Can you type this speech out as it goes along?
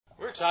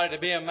Excited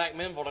to be in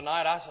McMinnville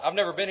tonight. I've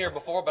never been here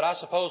before, but I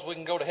suppose we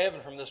can go to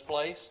heaven from this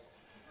place.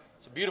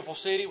 It's a beautiful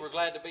city. We're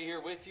glad to be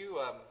here with you.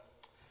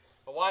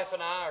 My wife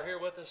and I are here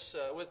with us,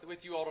 with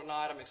you all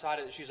tonight. I'm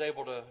excited that she's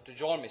able to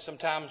join me.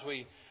 Sometimes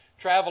we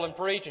travel and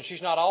preach, and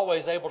she's not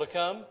always able to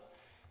come.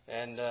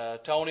 And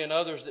Tony and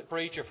others that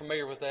preach are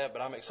familiar with that,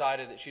 but I'm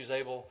excited that she's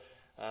able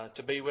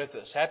to be with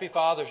us. Happy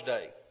Father's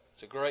Day.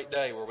 It's a great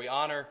day where we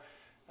honor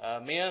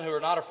men who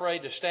are not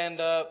afraid to stand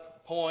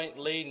up, point,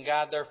 lead, and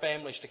guide their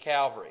families to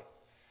Calvary.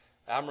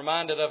 I'm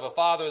reminded of a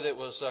father that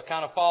was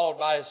kind of followed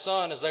by his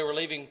son as they were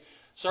leaving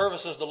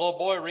services. The little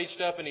boy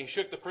reached up and he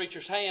shook the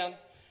preacher's hand.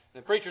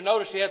 The preacher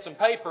noticed he had some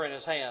paper in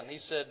his hand. He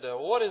said,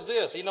 "What is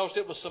this?" He noticed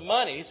it was some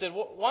money. He said,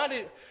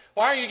 "Why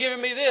are you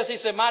giving me this?" He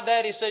said, "My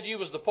daddy said you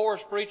was the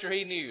poorest preacher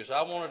he knew, so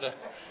I wanted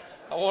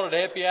to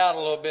help you out a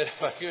little bit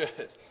if I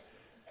could."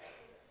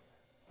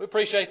 We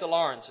appreciate the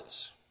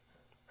Lawrences.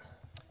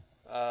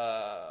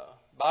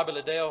 Bobby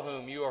Liddell,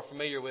 whom you are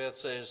familiar with,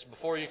 says,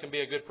 "Before you can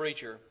be a good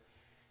preacher,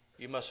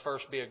 you must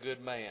first be a good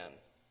man."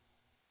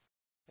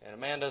 And a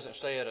man doesn't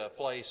stay at a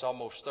place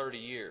almost 30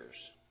 years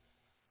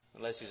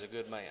unless he's a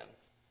good man.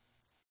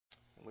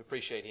 And we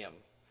appreciate him.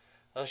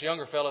 Us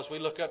younger fellows, we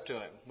look up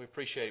to him. We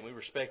appreciate him. We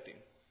respect him.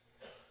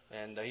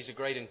 And he's a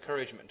great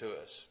encouragement to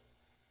us.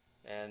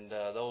 And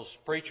those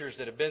preachers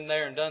that have been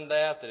there and done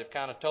that have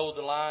kind of toed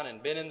the line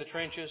and been in the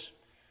trenches,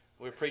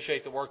 we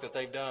appreciate the work that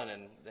they've done.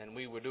 And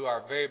we will do our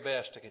very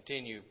best to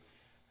continue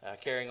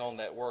carrying on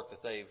that work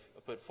that they've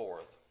put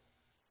forth.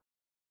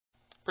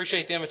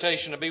 Appreciate the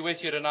invitation to be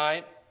with you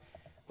tonight.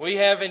 We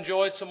have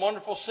enjoyed some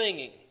wonderful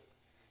singing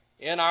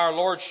in our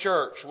Lord's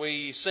church.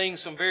 We sing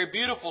some very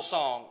beautiful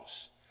songs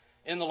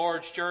in the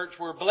Lord's church.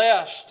 We're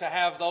blessed to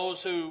have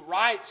those who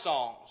write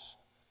songs.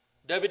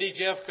 W.D.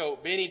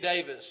 Jeffcoat, Benny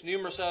Davis,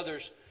 numerous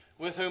others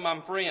with whom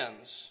I'm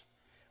friends.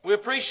 We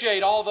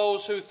appreciate all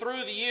those who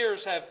through the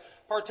years have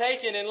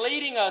partaken in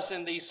leading us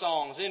in these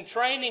songs, in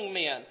training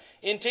men,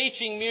 in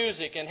teaching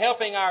music, and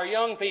helping our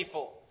young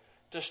people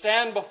to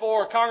stand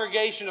before a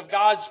congregation of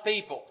God's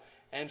people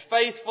and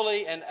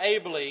faithfully and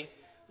ably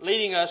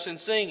leading us in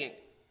singing.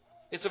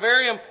 It's a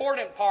very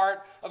important part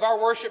of our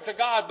worship to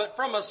God, but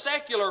from a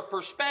secular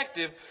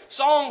perspective,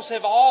 songs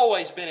have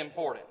always been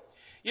important.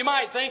 You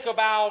might think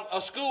about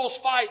a school's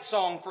fight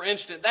song, for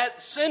instance.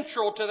 That's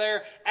central to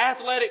their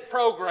athletic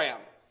program.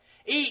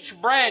 Each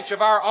branch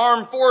of our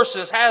armed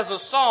forces has a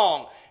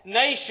song.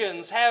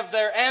 Nations have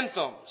their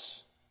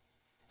anthems.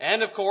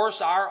 And, of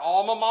course, our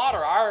alma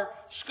mater, our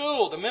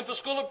school, the Memphis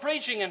School of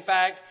Preaching, in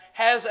fact,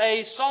 has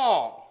a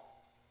song.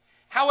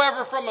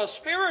 However, from a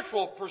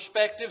spiritual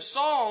perspective,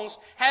 songs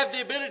have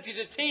the ability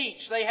to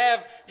teach. They have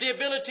the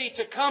ability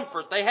to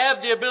comfort. They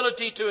have the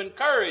ability to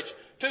encourage,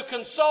 to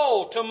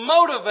console, to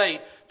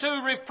motivate,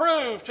 to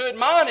reprove, to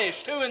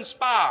admonish, to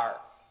inspire.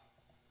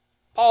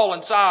 Paul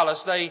and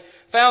Silas, they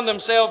found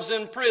themselves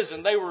in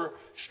prison. They were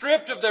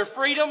stripped of their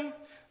freedom.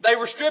 They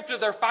were stripped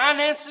of their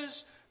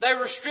finances. They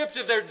were stripped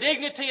of their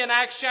dignity in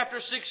Acts chapter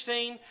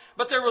 16.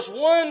 But there was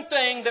one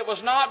thing that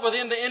was not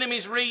within the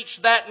enemy's reach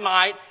that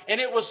night,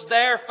 and it was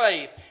their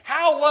faith.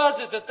 How was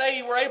it that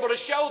they were able to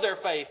show their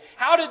faith?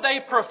 How did they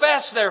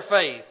profess their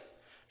faith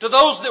to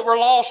those that were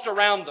lost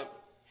around them?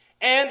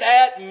 And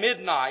at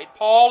midnight,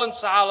 Paul and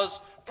Silas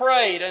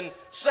prayed and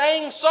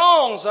sang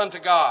songs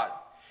unto God.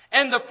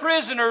 And the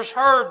prisoners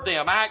heard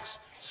them. Acts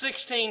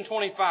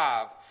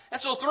 16:25. And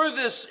so through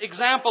this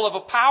example of a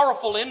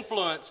powerful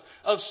influence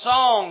of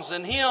songs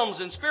and hymns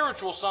and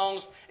spiritual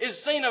songs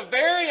is seen a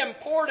very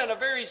important, a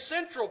very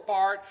central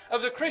part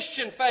of the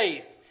Christian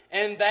faith.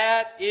 And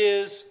that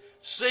is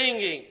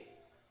singing.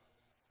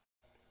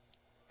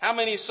 How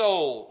many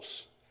souls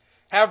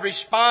have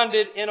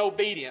responded in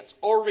obedience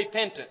or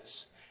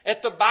repentance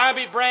at the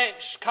Bobby Branch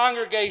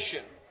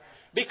congregation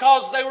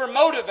because they were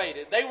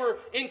motivated, they were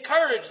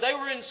encouraged, they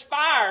were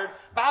inspired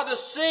by the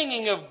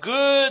singing of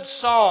good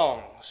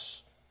songs?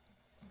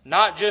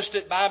 Not just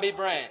at Bobby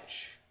Branch,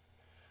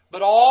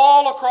 but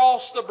all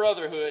across the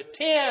brotherhood.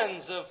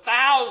 Tens of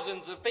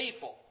thousands of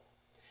people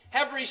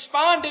have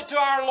responded to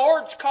our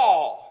Lord's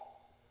call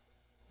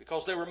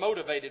because they were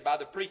motivated by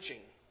the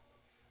preaching.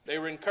 They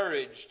were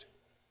encouraged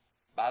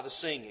by the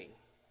singing.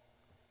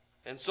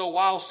 And so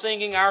while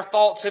singing, our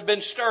thoughts have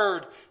been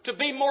stirred to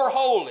be more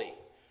holy.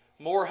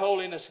 More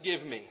holiness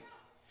give me.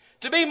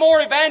 To be more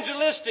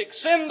evangelistic,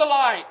 send the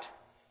light.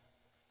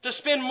 To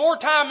spend more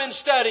time in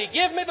study,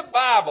 give me the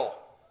Bible.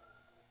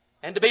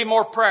 And to be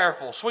more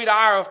prayerful, sweet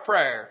hour of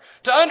prayer.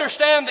 To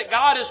understand that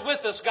God is with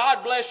us.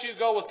 God bless you,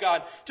 go with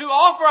God. To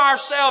offer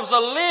ourselves a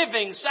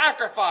living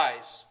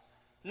sacrifice.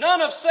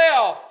 None of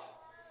self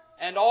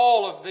and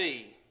all of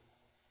thee.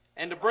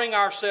 And to bring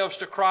ourselves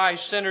to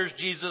Christ, sinners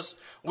Jesus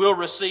will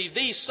receive.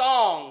 These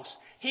songs,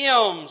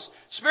 hymns,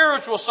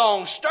 spiritual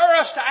songs stir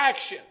us to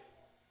action.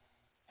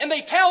 And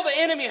they tell the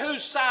enemy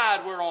whose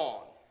side we're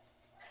on.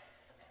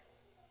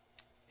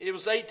 It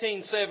was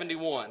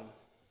 1871.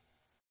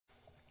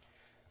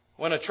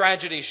 When a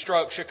tragedy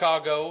struck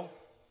Chicago,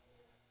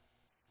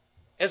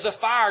 as a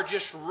fire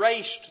just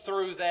raced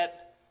through that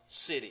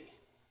city.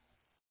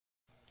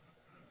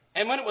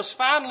 And when it was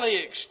finally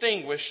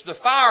extinguished, the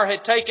fire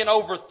had taken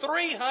over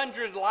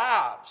 300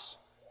 lives.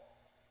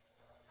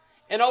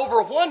 And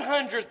over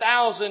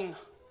 100,000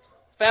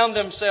 found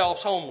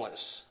themselves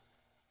homeless.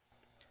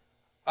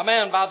 A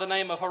man by the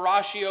name of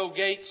Horatio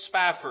Gates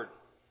Spafford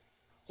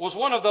was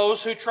one of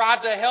those who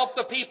tried to help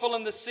the people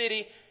in the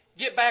city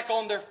get back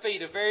on their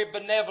feet. A very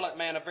benevolent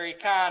man, a very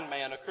kind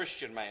man, a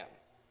Christian man.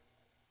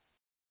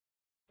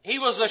 He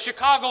was a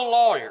Chicago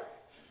lawyer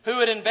who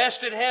had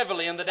invested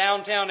heavily in the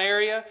downtown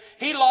area.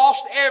 He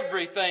lost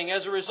everything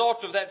as a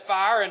result of that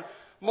fire, and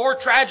more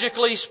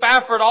tragically,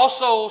 Spafford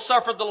also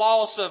suffered the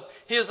loss of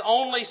his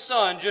only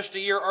son just a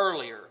year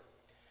earlier.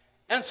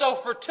 And so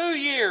for 2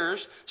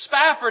 years,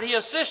 Spafford, he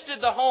assisted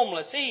the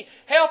homeless. He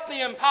helped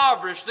the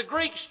impoverished, the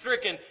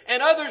grief-stricken,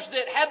 and others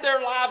that had their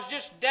lives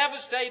just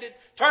devastated,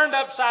 turned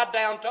upside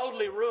down,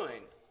 totally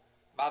ruined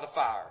by the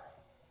fire.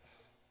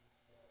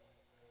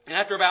 And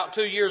after about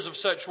 2 years of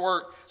such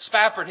work,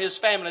 Spafford and his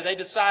family, they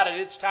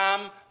decided it's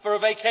time for a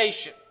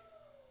vacation.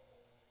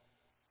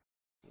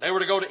 They were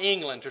to go to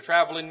England to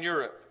travel in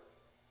Europe.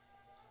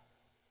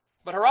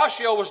 But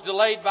Horatio was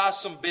delayed by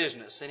some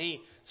business, and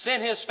he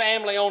sent his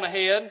family on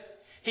ahead.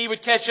 He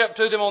would catch up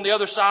to them on the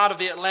other side of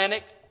the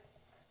Atlantic.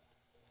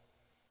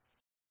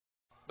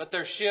 But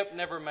their ship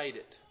never made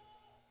it.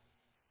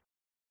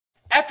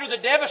 After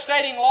the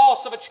devastating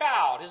loss of a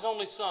child, his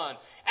only son,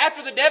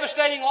 after the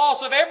devastating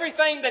loss of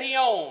everything that he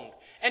owned,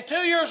 and 2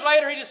 years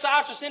later he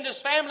decides to send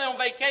his family on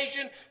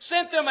vacation,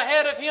 sent them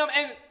ahead of him,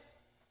 and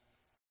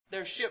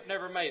their ship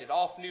never made it,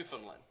 off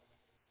Newfoundland.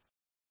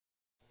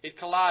 It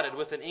collided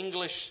with an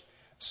English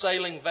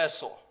sailing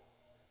vessel.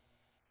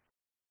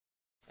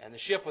 And the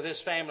ship with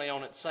his family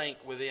on it sank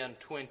within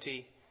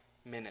 20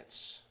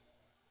 minutes.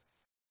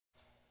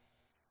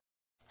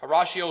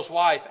 Horatio's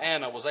wife,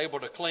 Anna, was able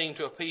to cling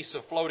to a piece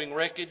of floating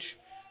wreckage.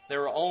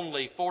 There were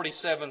only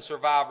 47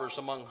 survivors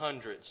among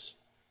hundreds.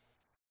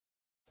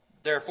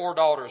 Their 4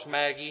 daughters,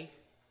 Maggie,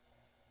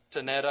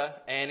 Tanetta,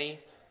 Annie,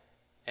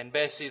 and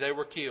Bessie, they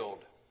were killed.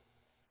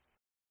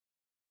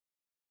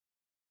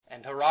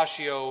 And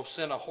Horatio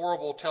sent a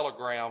horrible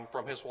telegram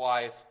from his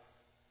wife,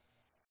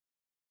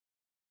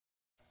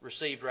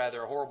 received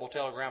a horrible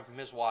telegram from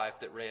his wife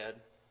that read,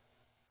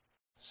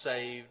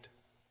 "Saved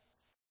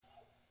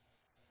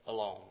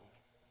alone."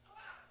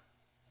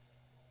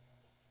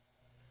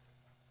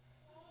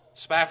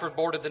 Spafford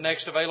boarded the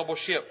next available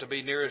ship to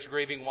be near his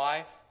grieving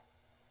wife,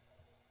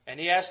 and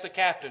he asked the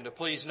captain to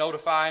please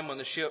notify him when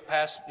the ship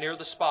passed near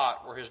the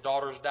spot where his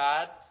daughters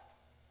died.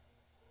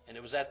 And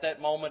it was at that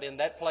moment, in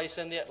that place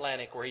in the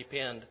Atlantic, where he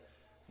penned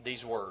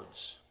these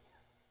words: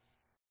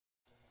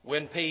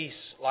 "When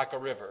peace like a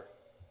river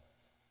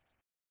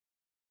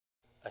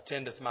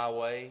attendeth my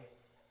way,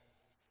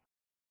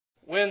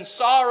 when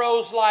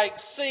sorrows like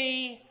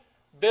sea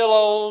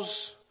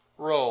billows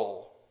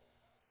roll,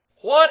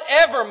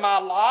 whatever my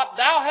lot,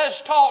 thou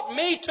hast taught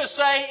me to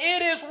say,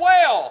 it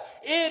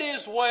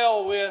is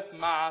well with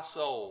my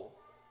soul.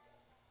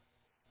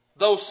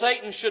 Though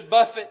Satan should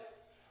buffet,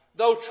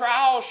 though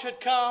trials should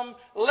come,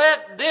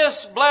 let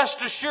this blessed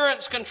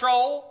assurance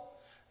control,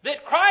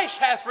 that Christ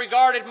hath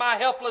regarded my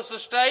helpless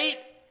estate,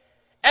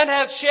 and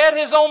hath shed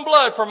His own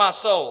blood for my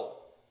soul.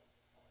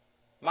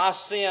 My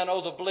sin,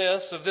 oh the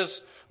bliss of this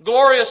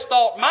glorious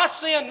thought, my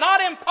sin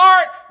not in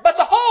part, but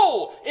the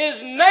whole,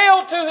 is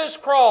nailed to His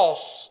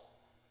cross,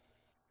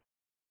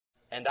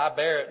 and I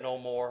bear it no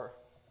more.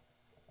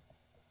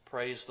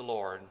 Praise the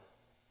Lord.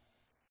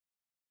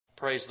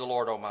 Praise the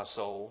Lord, O my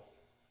soul.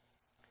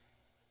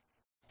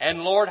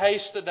 And Lord,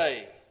 haste the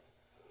day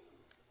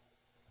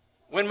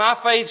when my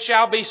faith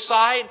shall be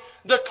sight,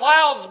 the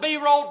clouds be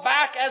rolled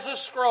back as a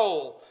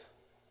scroll.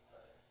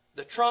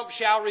 The trump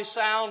shall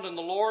resound and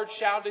the Lord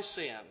shall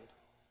descend.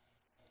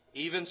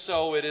 Even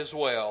so it is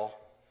well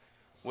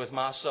with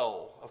my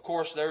soul. Of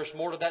course, there's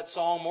more to that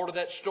song, more to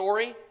that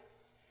story.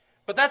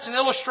 But that's an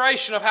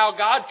illustration of how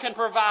God can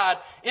provide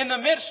in the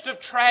midst of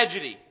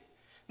tragedy.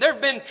 There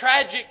have been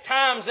tragic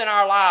times in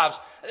our lives.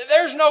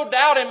 There's no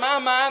doubt in my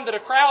mind that a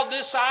crowd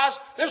this size,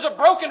 there's a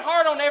broken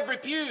heart on every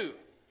pew.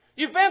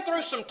 You've been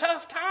through some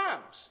tough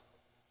times.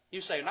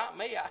 You say, not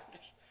me, I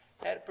just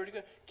had it pretty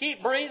good.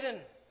 Keep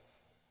breathing.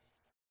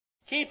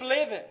 Keep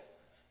living.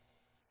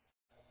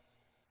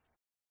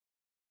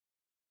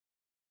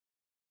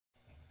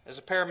 As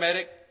a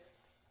paramedic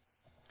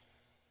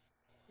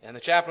and the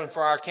chaplain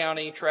for our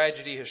county,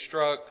 tragedy has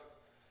struck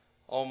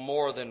on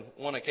more than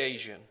one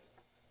occasion.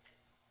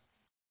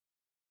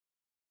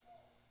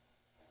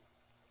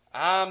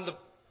 I'm the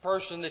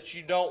person that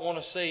you don't want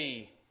to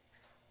see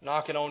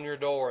knocking on your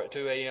door at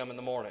 2 a.m. in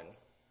the morning.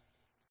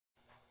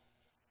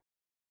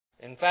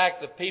 In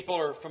fact, the people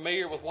are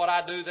familiar with what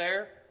I do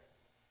there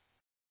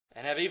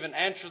and have even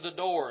answered the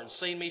door and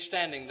seen me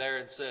standing there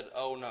and said,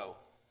 "Oh no."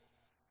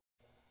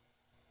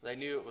 They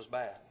knew it was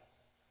bad.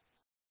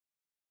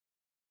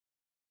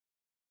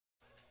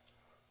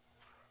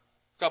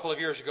 A couple of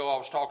years ago, I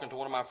was talking to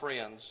one of my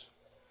friends.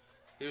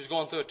 He was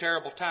going through a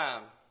terrible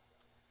time.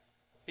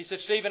 He said,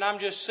 "Stephen, I'm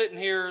just sitting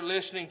here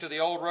listening to the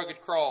old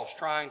rugged cross,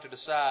 trying to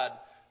decide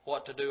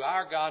what to do.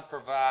 Our God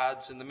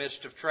provides in the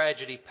midst of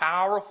tragedy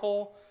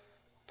powerful,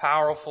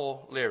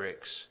 powerful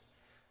lyrics.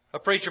 A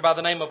preacher by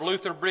the name of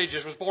Luther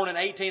Bridges was born in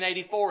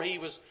 1884. He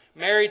was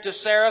married to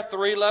Sarah.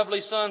 3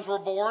 lovely sons were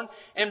born.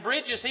 And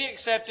Bridges, he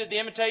accepted the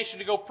invitation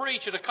to go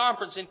preach at a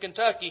conference in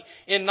Kentucky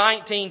in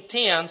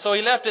 1910. So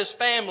he left his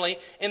family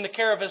in the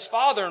care of his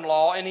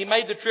father-in-law and he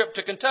made the trip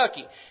to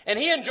Kentucky. And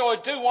he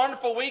enjoyed 2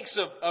 wonderful weeks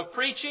of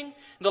preaching.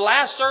 The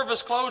last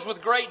service closed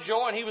with great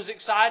joy and he was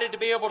excited to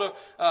be able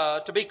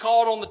to be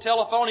called on the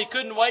telephone. He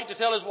couldn't wait to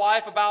tell his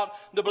wife about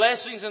the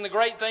blessings and the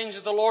great things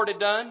that the Lord had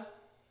done.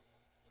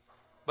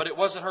 But it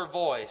wasn't her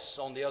voice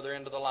on the other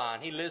end of the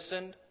line. He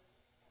listened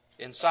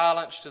in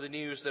silence to the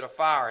news that a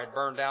fire had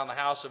burned down the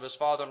house of his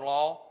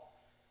father-in-law.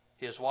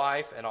 His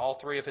wife and all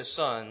 3 of his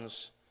sons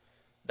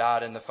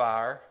died in the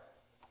fire.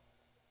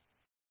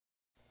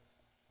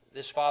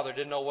 This father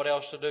didn't know what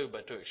else to do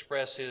but to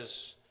express his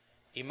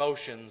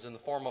emotions in the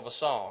form of a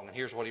song. And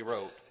here's what he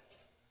wrote.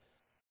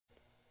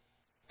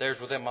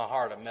 There's within my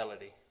heart a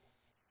melody.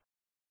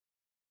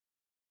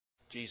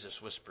 Jesus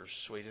whispers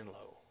sweet and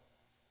low.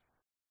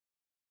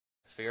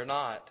 Fear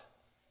not,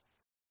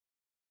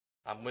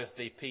 I'm with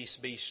thee, peace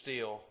be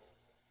still,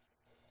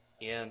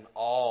 in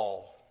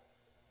all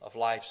of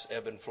life's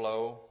ebb and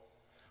flow.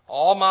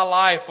 All my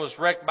life was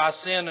wrecked by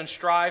sin and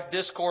strife,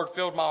 discord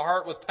filled my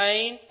heart with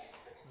pain.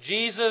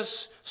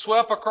 Jesus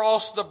swept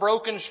across the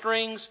broken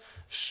strings,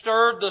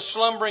 stirred the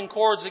slumbering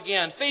chords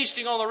again,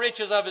 feasting on the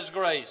riches of His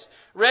grace,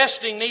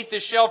 resting neath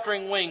His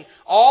sheltering wing,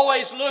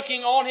 always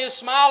looking on His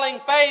smiling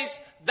face.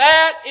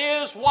 That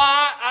is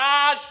why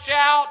I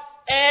shout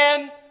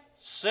and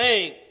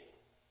sing.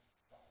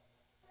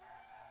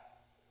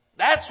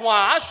 That's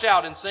why I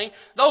shout and sing.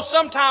 Though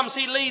sometimes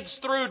He leads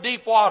through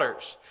deep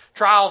waters,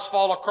 trials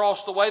fall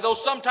across the way. Though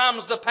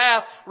sometimes the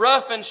path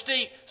rough and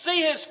steep,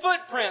 see His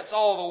footprints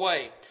all the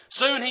way.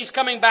 Soon He's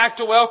coming back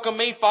to welcome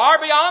me far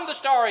beyond the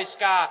starry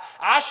sky.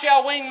 I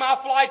shall wing my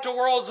flight to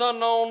worlds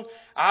unknown.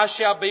 I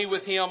shall be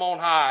with Him on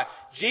high.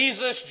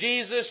 Jesus,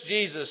 Jesus,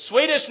 Jesus,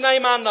 sweetest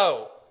name I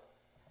know,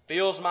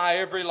 fills my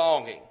every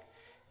longing,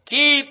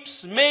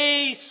 keeps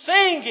me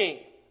singing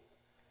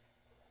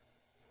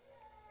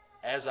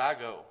as I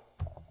go.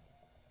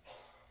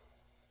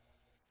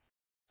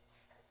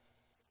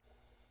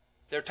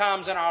 There are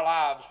times in our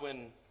lives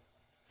when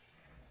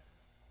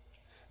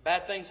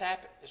bad things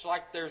happen. It's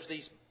like there's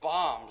these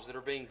bombs that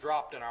are being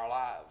dropped in our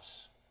lives.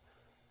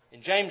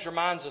 And James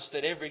reminds us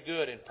that every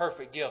good and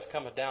perfect gift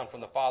cometh down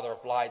from the Father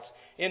of lights,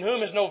 in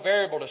whom is no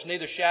variableness,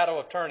 neither shadow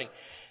of turning.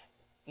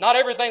 Not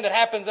everything that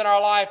happens in our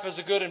life is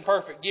a good and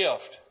perfect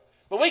gift.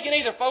 But we can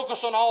either focus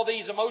on all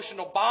these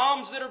emotional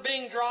bombs that are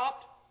being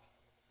dropped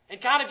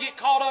and kind of get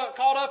caught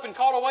up and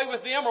caught away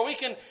with them, or we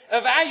can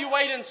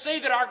evaluate and see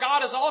that our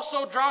God is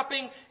also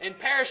dropping and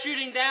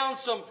parachuting down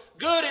some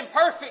good and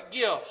perfect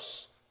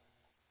gifts.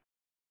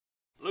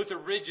 Luther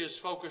Bridges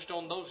focused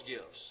on those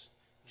gifts.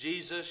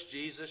 Jesus,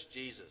 Jesus,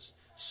 Jesus.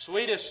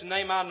 Sweetest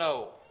name I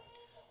know,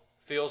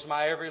 fills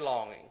my every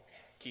longing,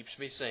 keeps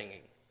me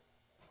singing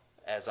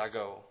as I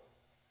go.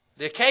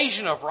 The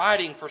occasion of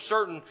writing for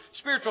certain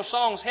spiritual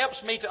songs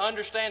helps me to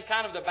understand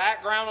kind of the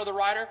background of the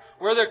writer,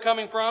 where they're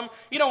coming from.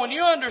 You know, when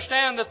you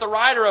understand that the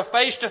writer of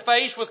Face to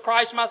Face with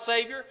Christ my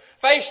Savior,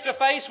 face to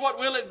face, what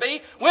will it be?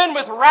 When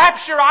with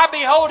rapture I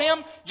behold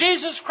Him,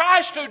 Jesus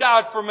Christ who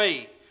died for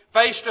me.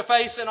 Face to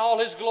face in all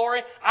His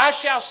glory, I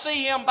shall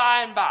see Him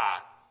by and by.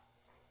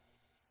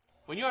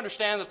 When you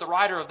understand that the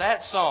writer of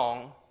that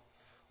song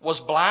was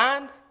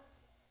blind,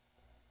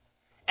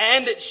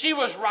 and that she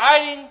was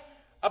writing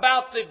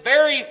about the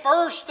very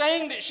first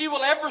thing that she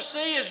will ever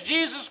see is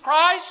Jesus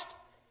Christ,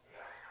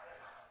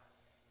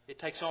 it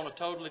takes on a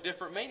totally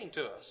different meaning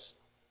to us.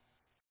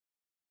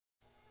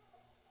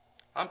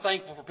 I'm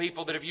thankful for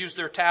people that have used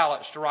their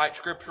talents to write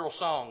scriptural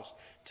songs.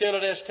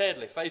 Tillett S.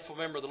 Tedley, faithful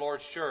member of the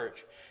Lord's Church.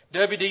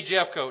 W.D.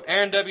 Jeffcoat,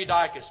 Aaron W.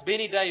 Dykes,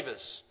 Benny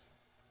Davis.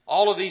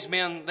 All of these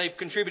men, they've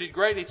contributed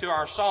greatly to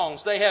our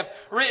songs. They have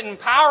written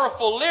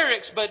powerful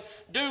lyrics, but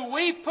do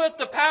we put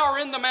the power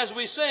in them as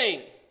we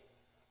sing?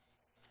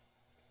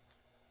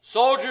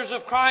 Soldiers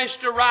of Christ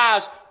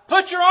arise,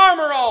 put your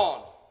armor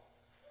on.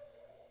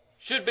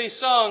 Should be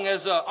sung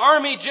as an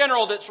army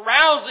general that's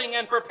rousing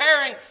and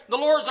preparing the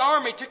Lord's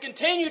army to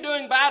continue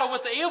doing battle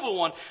with the evil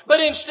one. But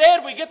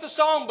instead we get the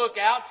songbook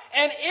out,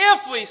 and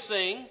if we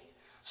sing,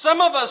 some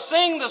of us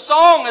sing the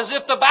song as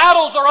if the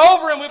battles are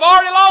over and we've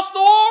already lost the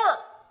war.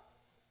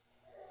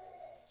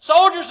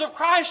 Soldiers of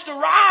Christ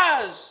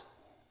arise,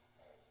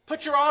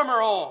 put your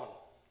armor on.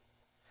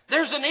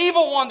 There's an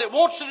evil one that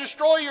wants to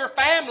destroy your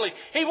family.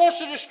 He wants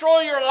to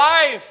destroy your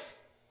life.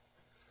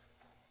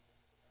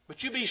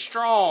 But you be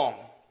strong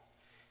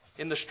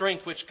in the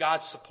strength which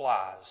God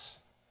supplies.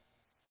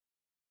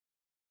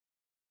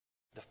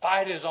 The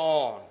fight is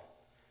on.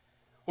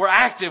 We're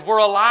active. We're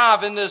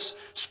alive in this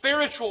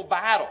spiritual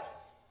battle.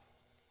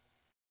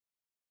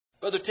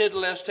 Brother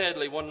Tillett S.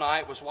 Tedley one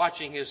night was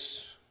watching his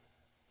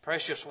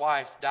precious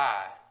wife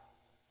die.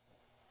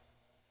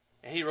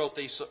 And he wrote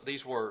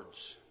these words.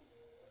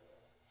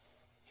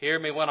 Hear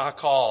me when I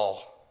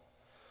call.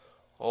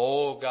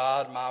 O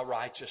God, my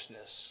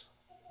righteousness.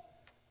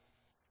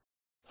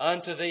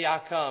 Unto Thee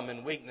I come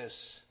in weakness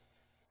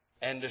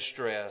and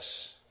distress.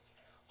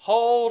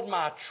 Hold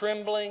my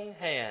trembling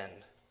hand.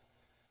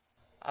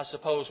 I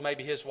suppose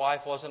maybe his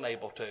wife wasn't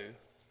able to,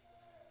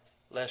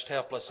 lest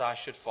helpless I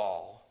should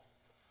fall.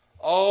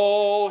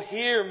 Oh,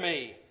 hear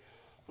me.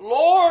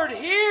 Lord,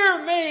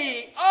 hear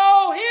me.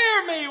 Oh,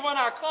 hear me when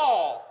I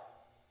call.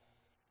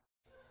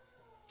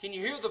 Can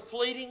you hear the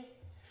pleading?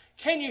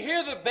 Can you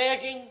hear the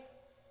begging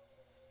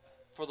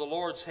for the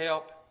Lord's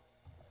help?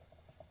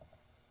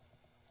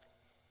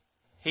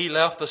 He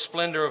left the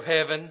splendor of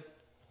heaven,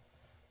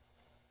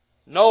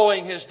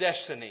 knowing his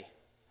destiny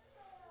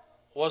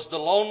was the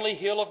lonely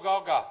hill of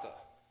Golgotha,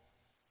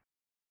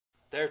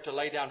 there to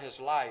lay down his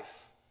life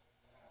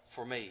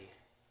for me.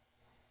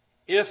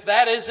 If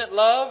that isn't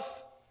love,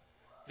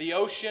 the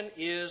ocean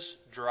is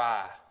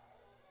dry.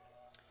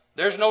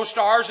 There's no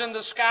stars in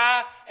the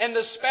sky, and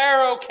the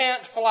sparrow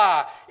can't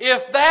fly.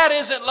 If that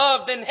isn't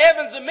love, then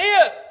heaven's a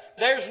myth.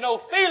 There's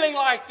no feeling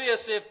like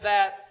this if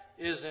that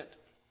isn't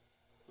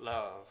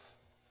love.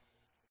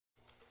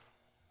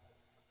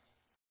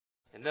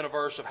 And then a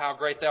verse of how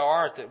great thou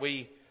art that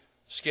we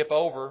skip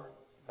over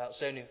about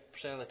 70%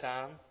 of the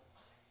time.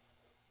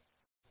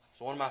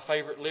 It's one of my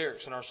favorite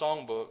lyrics in our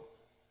songbook.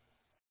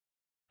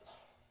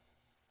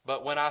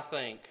 But when I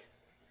think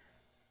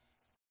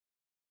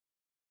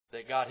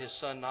that God, His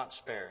Son not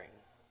sparing,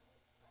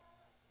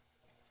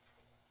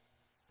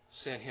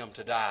 sent Him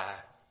to die,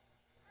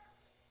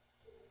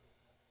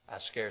 I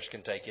scarce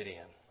can take it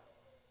in.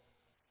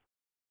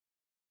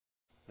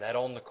 That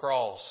on the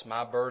cross,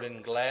 my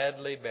burden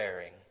gladly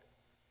bearing,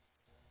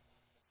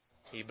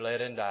 He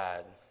bled and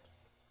died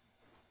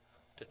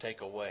to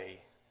take away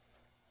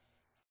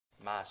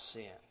my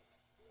sin.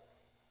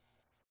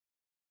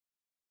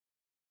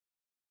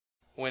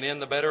 When in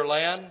the better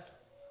land,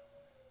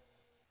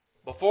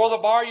 before the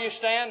bar you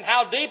stand,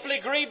 how deeply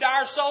grieved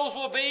our souls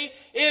will be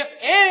if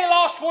any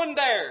lost one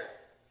there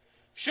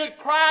should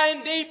cry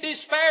in deep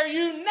despair,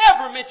 you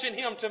never mention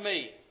Him to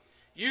me.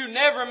 You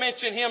never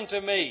mention Him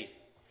to me.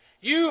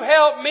 You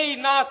helped me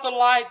not the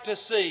light to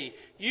see.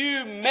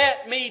 You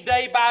met me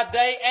day by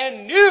day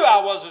and knew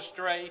I was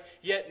astray,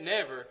 yet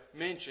never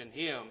mentioned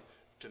Him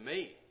to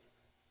me.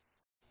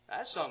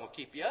 That song will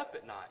keep you up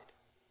at night.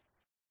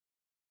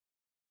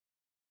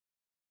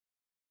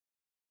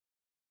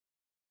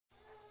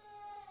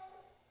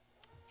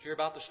 Did you hear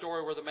about the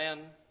story where the man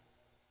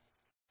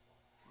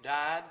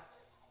died?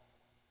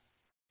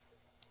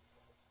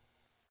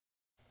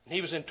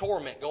 He was in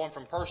torment going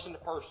from person to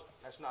person.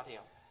 That's not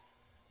him.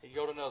 He'd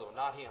go to another one.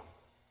 Not him.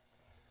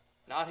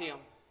 Not him.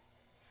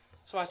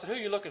 So I said, who are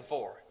you looking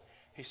for?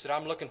 He said,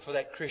 I'm looking for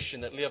that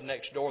Christian that lived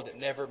next door that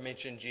never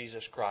mentioned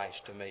Jesus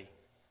Christ to me.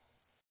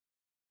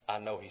 I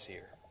know he's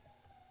here.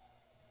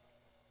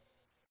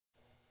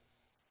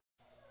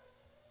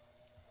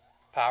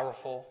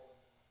 Powerful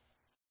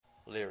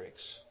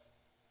lyrics.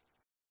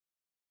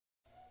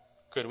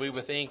 Could we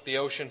with ink the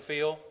ocean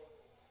fill?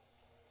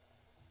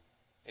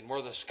 And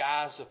were the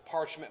skies of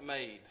parchment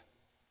made?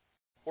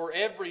 Were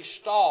every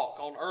stalk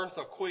on earth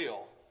a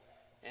quill,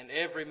 and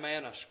every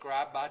man a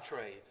scribe by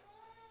trade?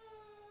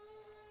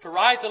 To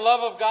write the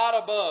love of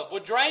God above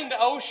would drain the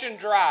ocean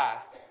dry,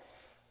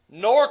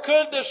 nor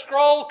could the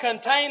scroll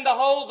contain the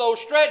whole, though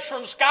stretched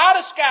from sky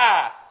to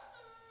sky.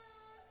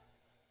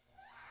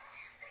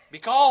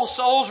 Because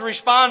souls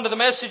respond to the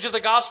message of the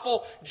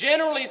gospel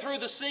generally through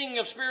the singing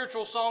of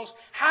spiritual songs,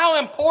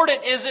 how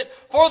important is it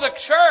for the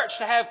church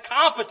to have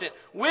competent,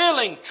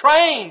 willing,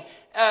 trained,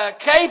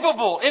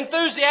 capable,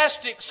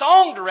 enthusiastic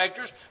song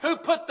directors who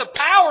put the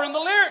power in the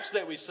lyrics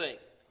that we sing?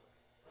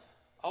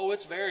 Oh,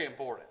 it's very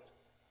important.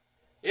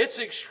 It's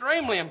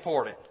extremely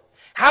important.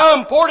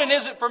 How important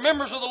is it for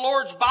members of the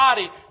Lord's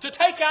body to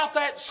take out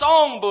that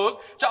songbook,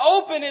 to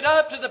open it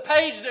up to the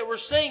page that we're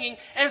singing,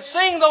 and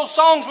sing those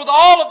songs with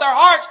all of their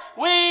hearts?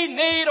 We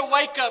need a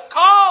wake-up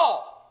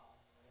call.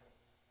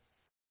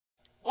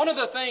 One of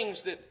the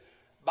things that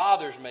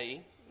bothers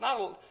me, not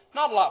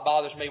a lot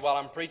bothers me while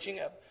I'm preaching.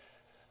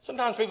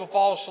 Sometimes people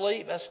fall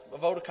asleep. That's a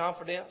vote of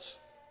confidence,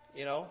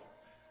 you know.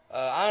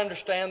 I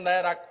understand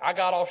that. I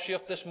got off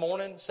shift this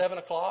morning, 7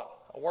 o'clock.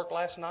 I worked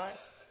last night.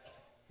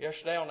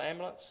 Yesterday on the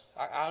ambulance.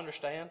 I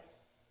understand.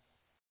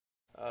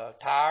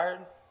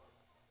 Tired.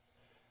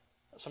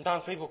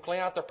 Sometimes people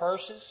clean out their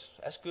purses.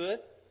 That's good,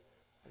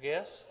 I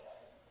guess.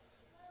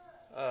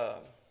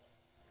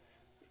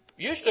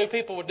 Used to,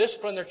 people would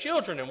discipline their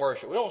children in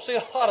worship. We don't see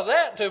a lot of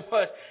that too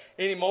much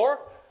anymore.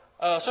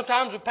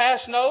 Sometimes we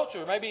pass notes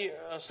or maybe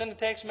send a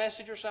text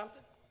message or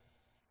something.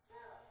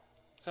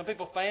 Some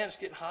people fans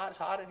getting hot. It's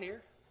hot in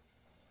here.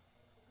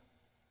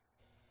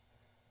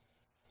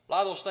 A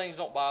lot of those things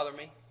don't bother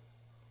me.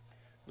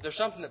 But there's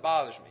something that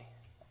bothers me.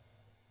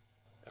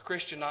 A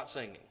Christian not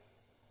singing.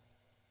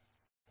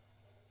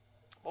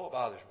 Oh, it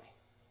bothers me.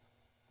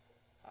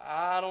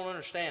 I don't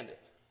understand it.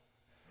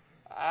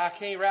 I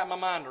can't wrap my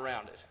mind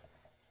around it.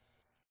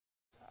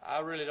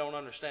 I really don't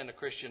understand a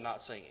Christian not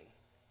singing.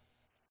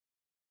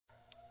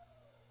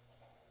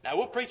 Now,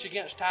 we'll preach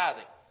against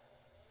tithing.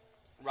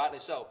 Rightly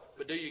so.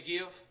 But do you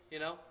give?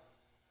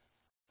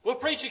 We'll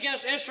preach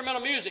against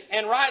instrumental music,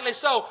 and rightly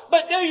so.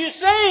 But do you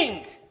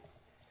sing?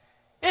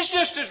 It's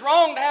just as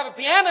wrong to have a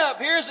piano up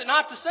here as it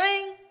not to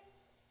sing.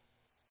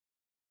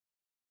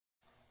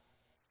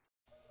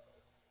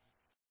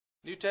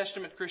 New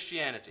Testament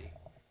Christianity.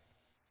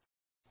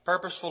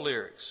 Purposeful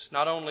lyrics.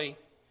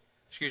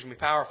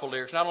 Powerful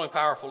lyrics. Not only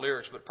powerful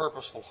lyrics, but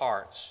purposeful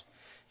hearts.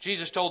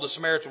 Jesus told the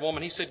Samaritan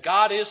woman, He said,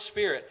 God is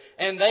Spirit,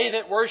 and they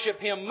that worship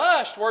Him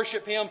must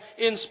worship Him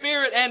in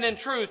spirit and in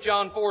truth,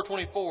 John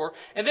 4:24.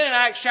 And then in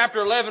Acts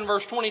chapter 11,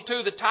 verse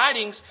 22, the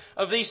tidings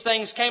of these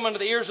things came unto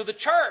the ears of the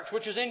church,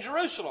 which is in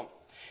Jerusalem.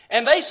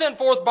 And they sent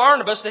forth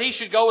Barnabas that he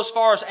should go as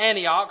far as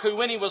Antioch, who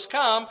when he was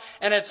come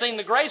and had seen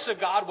the grace of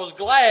God was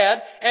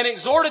glad, and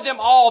exhorted them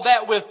all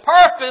that with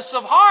purpose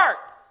of heart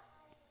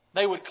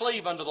they would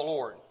cleave unto the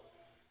Lord.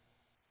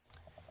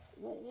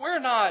 We're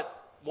not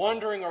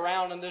wandering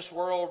around in this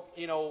world,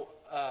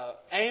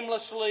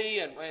 aimlessly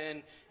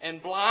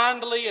and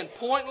blindly and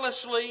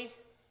pointlessly.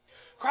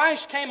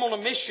 Christ came on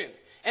a mission.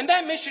 And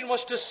that mission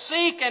was to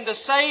seek and to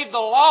save the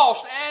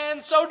lost.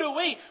 And so do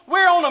we.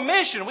 We're on a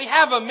mission. We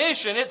have a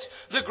mission. It's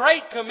the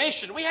Great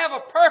Commission. We have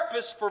a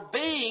purpose for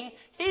being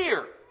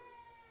here.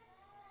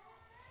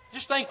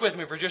 Just think with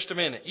me for just a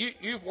minute.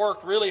 You've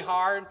worked really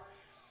hard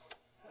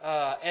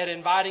at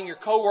inviting your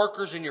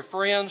coworkers and your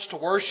friends to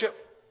worship.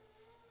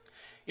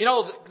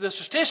 The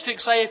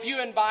statistics say if you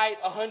invite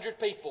 100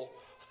 people,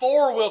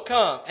 4 will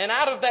come. And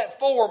out of that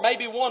 4,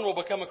 maybe 1 will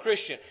become a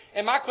Christian.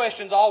 And my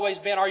question's always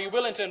been, are you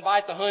willing to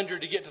invite the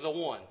 100 to get to the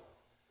 1?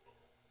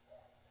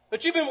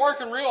 But you've been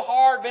working real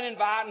hard, been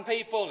inviting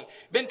people, and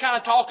been kind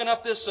of talking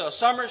up this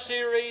summer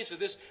series or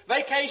this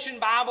vacation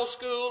Bible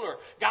school or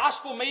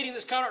gospel meeting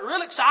that's coming.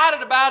 Real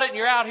excited about it, and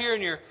you're out here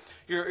and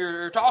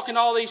you're talking to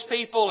all these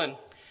people,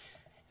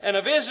 and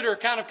a visitor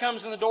kind of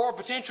comes in the door, a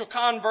potential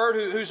convert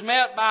who's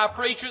met by a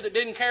preacher that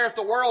didn't care if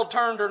the world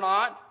turned or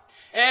not.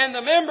 And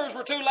the members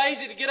were too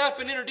lazy to get up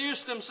and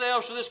introduce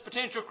themselves to this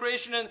potential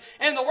Christian.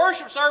 And the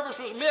worship service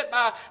was met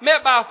by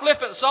a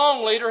flippant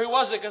song leader who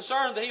wasn't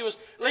concerned that he was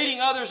leading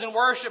others in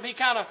worship.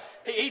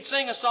 He'd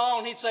sing a song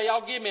and he'd say,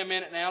 "Y'all give me a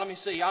minute now. Let me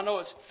see. I know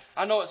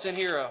it's in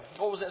here.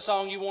 What was that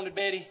song you wanted,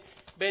 Betty?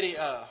 Betty,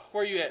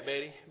 where are you at,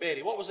 Betty?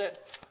 Betty, what was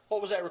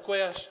that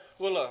request?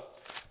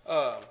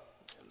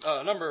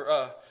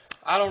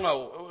 I don't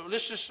know.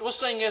 We'll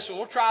sing this one.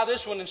 We'll try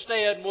this one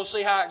instead, and we'll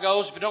see how it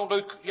goes. If it don't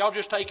do, y'all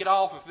just take it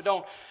off. If it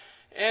don't,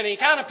 and he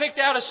kind of picked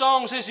out his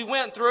songs as he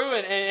went through,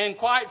 and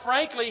quite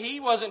frankly, he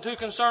wasn't too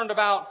concerned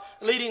about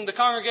leading the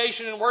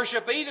congregation in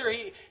worship either.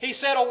 He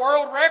set a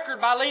world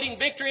record by leading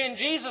 "Victory in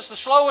Jesus," the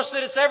slowest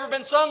that it's ever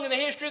been sung in the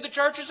history of the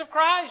churches of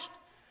Christ.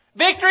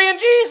 Victory in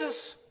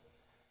Jesus.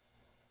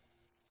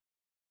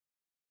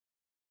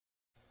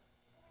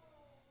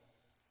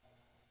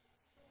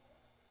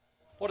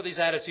 What do these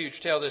attitudes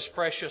tell this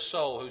precious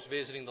soul who's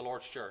visiting the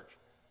Lord's church?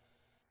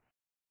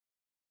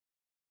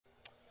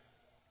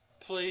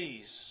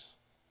 Please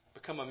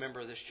become a member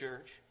of this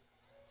church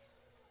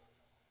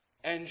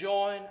and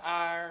join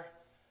our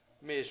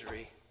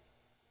misery.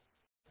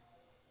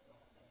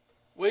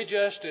 We're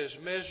just as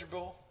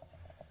miserable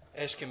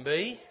as can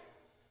be.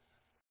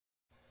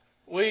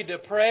 We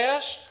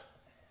depressed,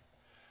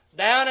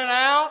 down and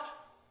out.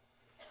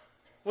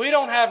 We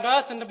don't have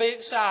nothing to be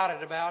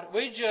excited about.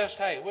 We just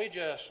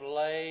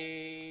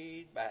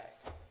laid back.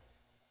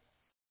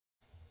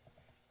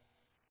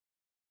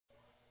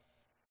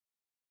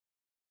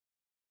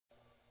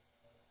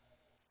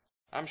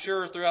 I'm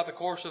sure throughout the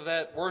course of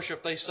that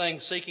worship they sang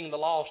 "Seeking the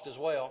Lost" as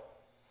well.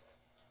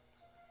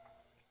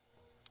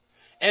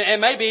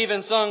 And maybe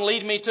even sung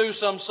 "Lead Me to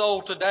Some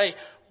Soul Today."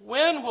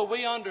 When will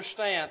we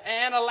understand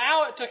and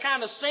allow it to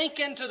kind of sink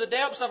into the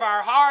depths of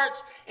our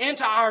hearts,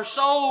 into our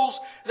souls,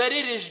 that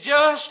it is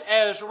just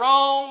as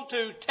wrong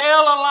to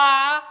tell a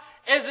lie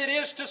as it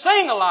is to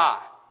sing a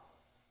lie?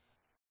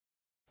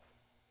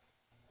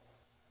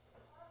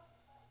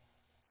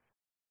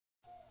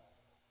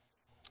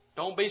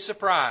 Don't be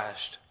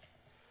surprised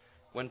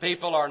when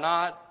people are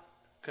not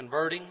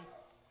converting.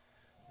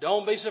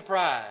 Don't be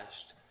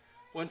surprised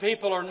when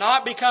people are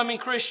not becoming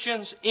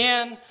Christians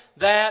in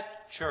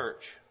that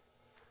church.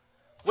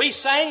 We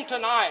sang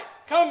tonight,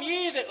 "Come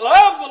ye that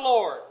love the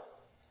Lord,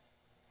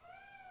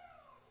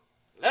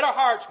 let our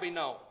hearts be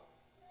known."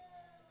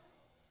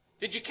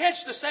 Did you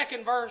catch the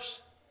second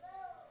verse?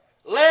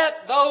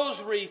 Let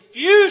those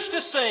refuse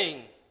to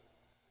sing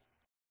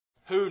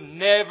who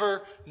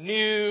never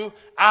knew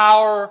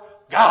our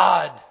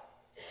God.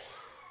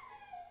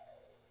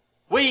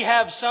 We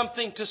have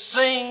something to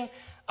sing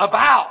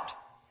about.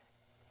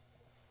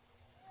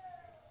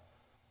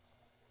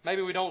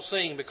 Maybe we don't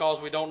sing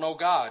because we don't know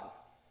God.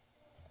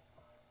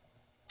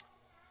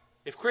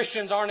 If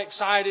Christians aren't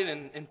excited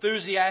and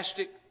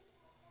enthusiastic,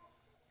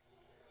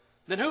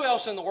 then who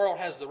else in the world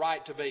has the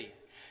right to be?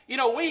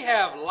 We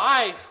have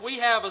life, we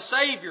have a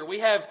Savior, we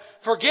have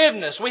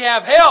forgiveness, we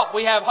have help,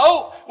 we have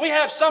hope, we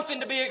have something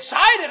to be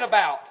excited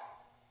about.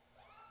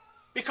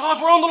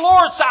 Because we're on the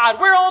Lord's side,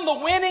 we're on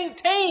the winning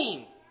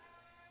team.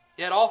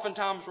 Yet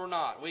oftentimes we're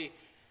not.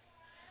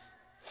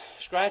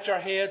 scratch our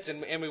heads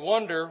and we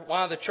wonder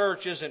why the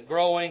church isn't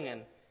growing.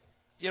 And,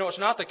 it's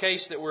not the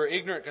case that we're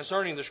ignorant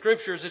concerning the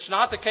Scriptures. It's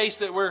not the case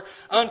that we're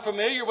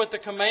unfamiliar with the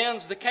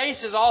commands. The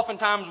case is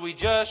oftentimes we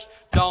just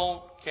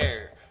don't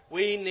care.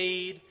 We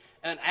need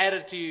an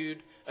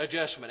attitude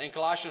adjustment. And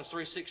Colossians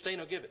 3:16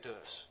 will give it to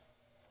us.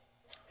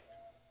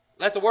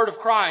 Let the Word of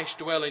Christ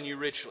dwell in you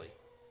richly.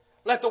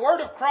 Let the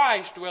Word of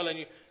Christ dwell in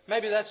you.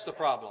 Maybe that's the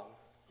problem.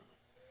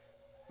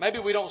 Maybe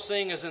we don't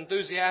sing as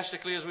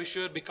enthusiastically as we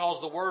should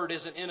because the Word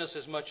isn't in us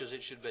as much as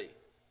it should be.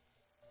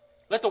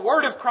 Let the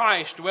Word of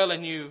Christ dwell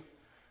in you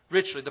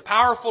richly. The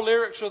powerful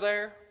lyrics are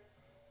there.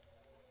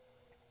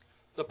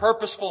 The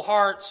purposeful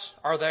hearts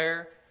are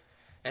there.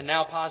 And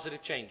now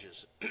positive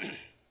changes.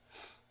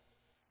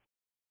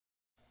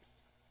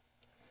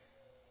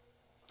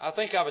 I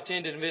think I've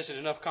attended and visited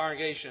enough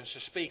congregations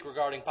to speak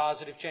regarding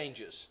positive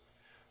changes,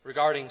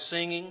 regarding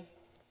singing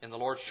in the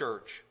Lord's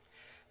church.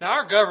 Now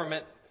our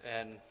government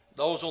and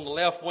those on the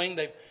left wing,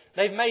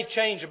 they've made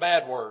change a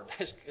bad word.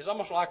 It's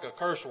almost like a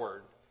curse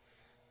word.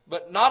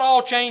 But not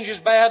all change is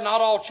bad, not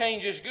all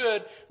change is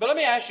good. But let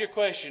me ask you a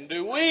question.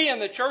 Do we in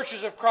the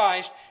churches of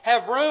Christ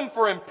have room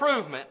for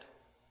improvement?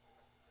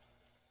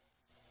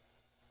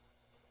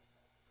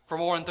 For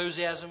more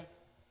enthusiasm?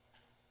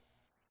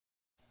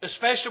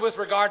 Especially with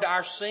regard to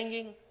our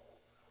singing?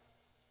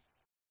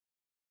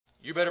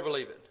 You better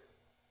believe it.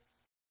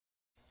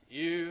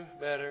 You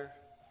better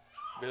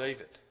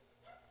believe it.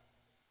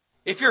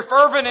 If you're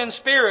fervent in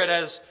spirit,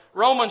 as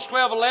Romans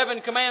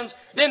 12:11 commands,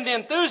 then the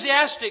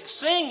enthusiastic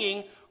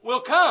singing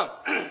will come.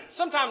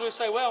 Sometimes we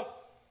say, well,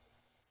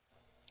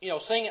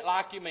 sing it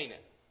like you mean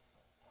it.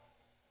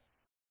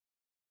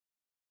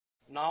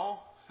 No.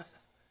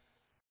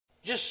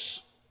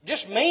 Just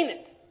mean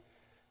it,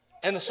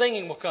 and the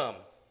singing will come.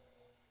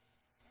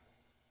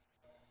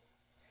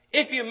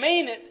 If you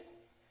mean it,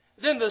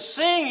 then the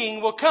singing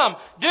will come.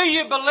 Do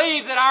you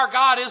believe that our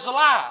God is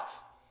alive?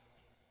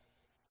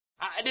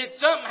 Did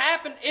something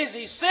happen? Is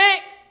He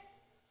sick?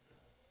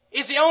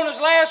 Is He on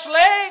His last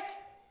leg?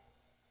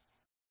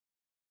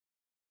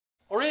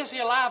 Or is He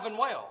alive and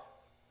well?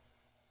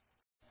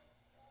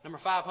 Number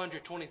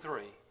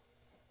 523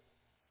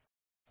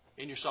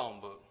 in your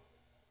songbook.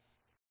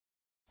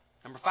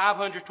 Number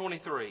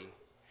 523.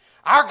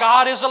 Our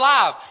God is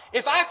alive.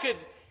 If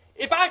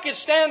I could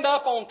stand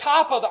up on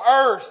top of the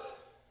earth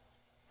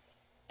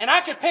and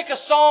I could pick a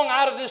song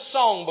out of this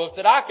songbook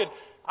that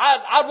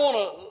I'd want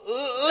to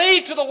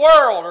lead to the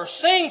world or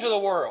sing to the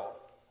world,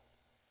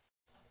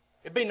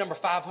 it'd be number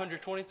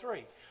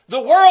 523.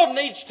 The world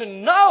needs to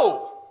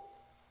know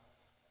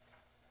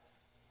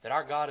that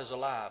our God is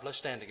alive. Let's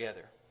stand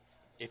together.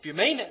 If you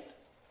mean it,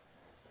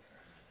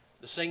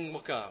 the singing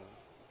will come.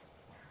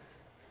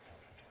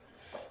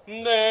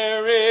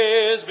 There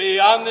is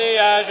beyond the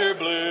azure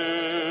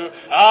blue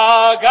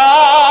a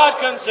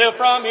God concealed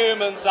from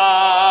human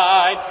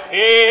sight.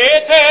 He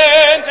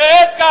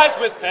tinted skies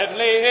with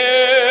heavenly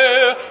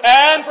hue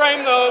and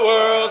framed the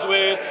worlds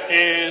with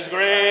His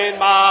great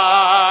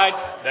might.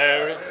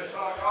 There is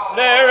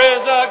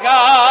a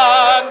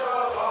God.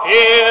 He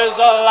is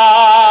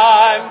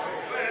alive.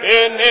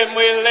 In Him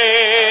we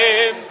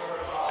live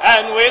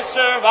and we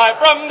survive.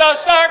 From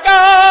dust our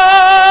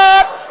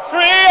God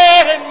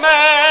created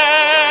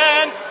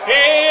man.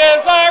 He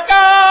is our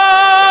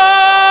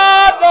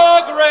God,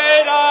 the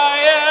great I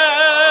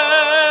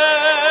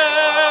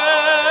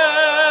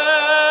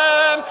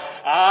am.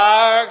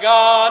 Our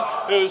God,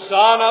 whose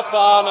Son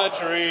upon a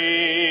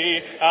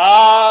tree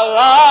our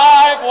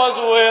life was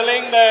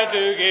willing there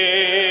to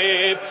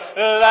give,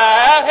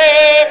 that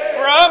He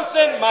from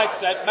sin might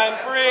set man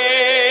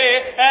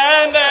free,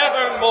 and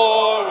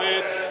evermore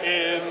with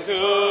Him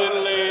could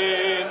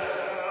live.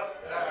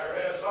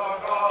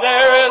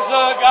 There is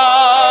a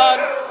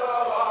God.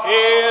 He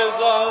is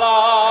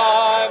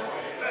alive.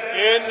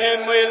 In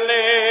Him we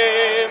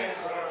live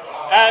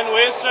and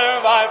we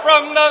survive.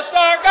 From dust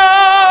our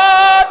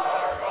God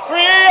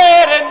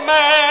created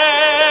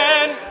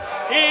man.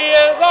 He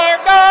is our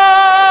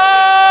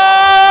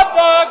God,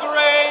 the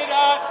great I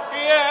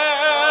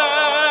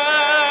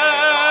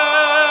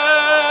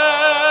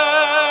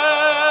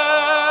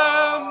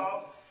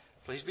am.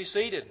 Please be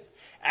seated.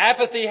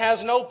 Apathy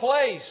has no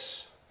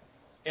place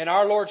in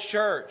our Lord's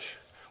church.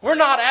 We're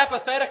not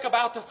apathetic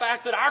about the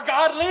fact that our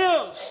God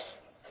lives.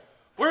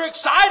 We're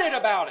excited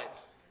about it.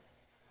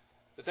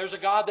 That there's a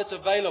God that's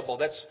available,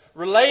 that's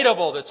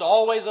relatable, that's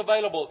always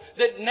available,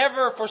 that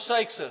never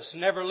forsakes us,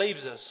 never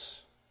leaves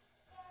us.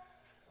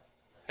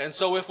 And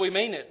so if we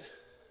mean it,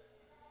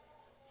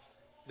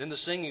 then the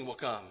singing will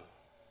come.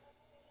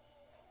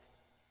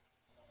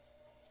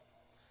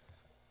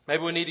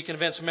 Maybe we need to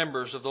convince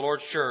members of the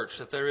Lord's church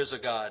that there is a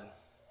God.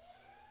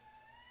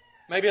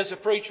 Maybe as a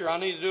preacher, I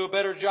need to do a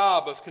better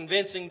job of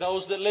convincing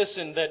those that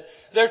listen that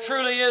there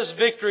truly is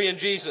victory in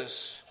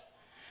Jesus.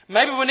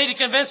 Maybe we need to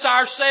convince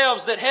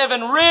ourselves that heaven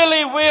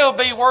really will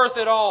be worth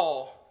it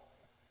all.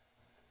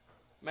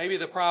 Maybe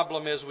the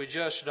problem is we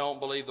just don't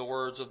believe the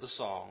words of the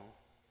song.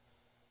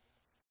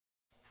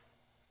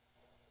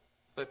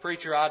 But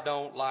preacher, I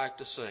don't like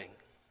to sing.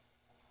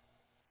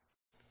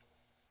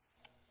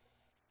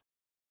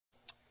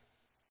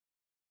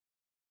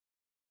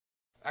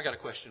 I got a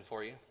question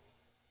for you.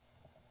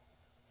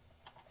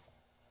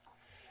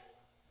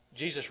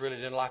 Jesus really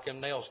didn't like them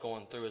nails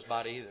going through His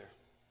body either.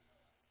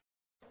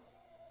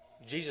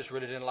 Jesus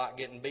really didn't like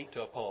getting beat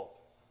to a pulp.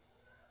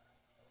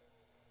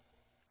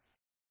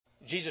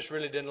 Jesus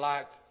really didn't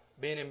like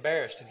being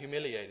embarrassed and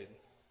humiliated.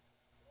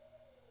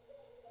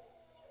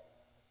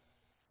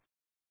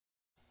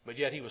 But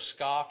yet He was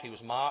scoffed, He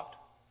was mocked,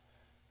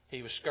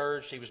 He was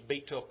scourged, He was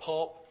beat to a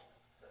pulp,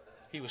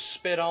 He was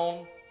spit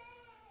on.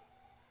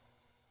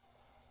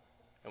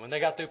 And when they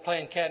got through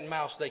playing cat and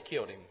mouse, they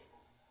killed Him.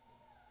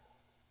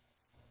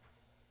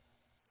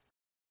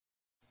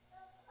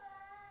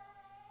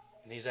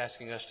 And He's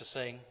asking us to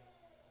sing.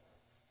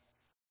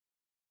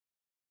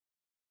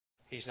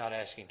 He's not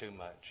asking too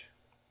much.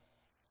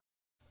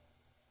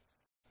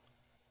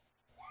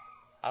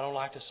 I don't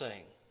like to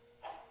sing.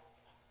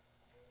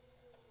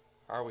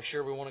 Are we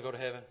sure we want to go to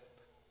heaven?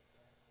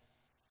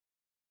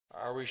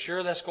 Are we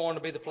sure that's going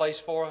to be the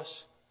place for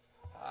us?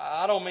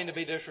 I don't mean to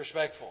be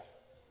disrespectful.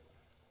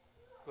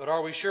 But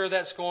are we sure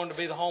that's going to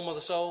be the home of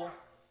the soul?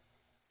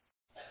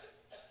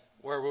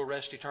 Where we'll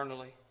rest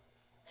eternally?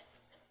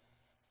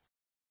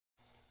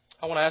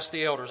 I want to ask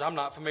the elders. I'm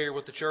not familiar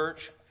with the church.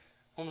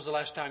 When was the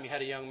last time you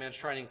had a young men's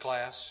training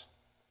class?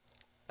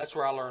 That's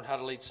where I learned how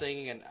to lead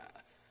singing. And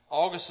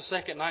August the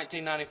 2nd,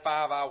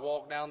 1995, I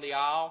walked down the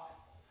aisle.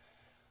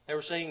 They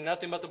were singing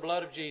nothing but the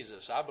blood of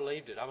Jesus. I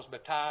believed it. I was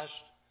baptized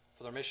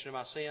for the remission of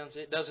my sins.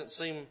 It doesn't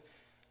seem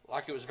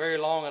like it was very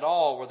long at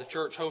all where the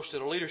church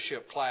hosted a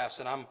leadership class,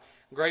 and I'm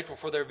grateful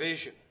for their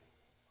vision.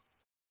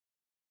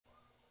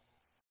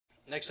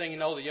 Next thing you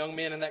know, the young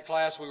men in that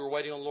class, we were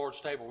waiting on the Lord's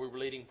table. We were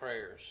leading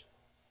prayers.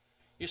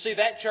 You see,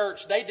 that church,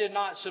 they did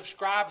not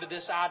subscribe to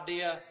this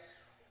idea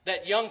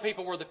that young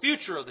people were the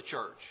future of the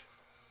church.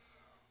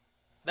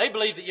 They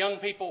believed that young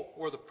people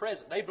were the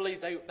present. They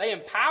believed they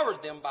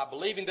empowered them by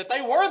believing that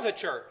they were the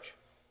church.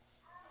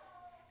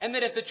 And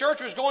that if the church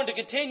was going to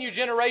continue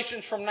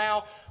generations from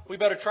now, we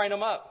better train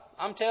them up.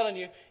 I'm telling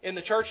you, in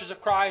the churches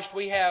of Christ,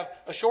 we have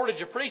a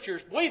shortage of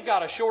preachers. We've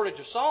got a shortage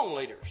of song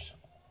leaders.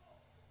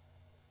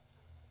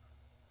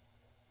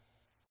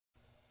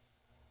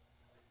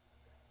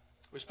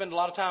 We spend a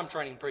lot of time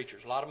training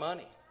preachers, a lot of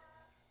money.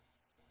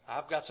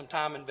 I've got some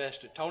time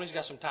invested. Tony's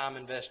got some time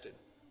invested.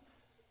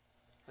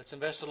 Let's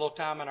invest a little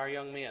time in our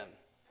young men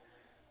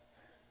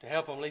to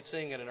help them lead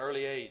sing at an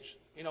early age.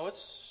 You know,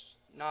 it's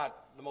not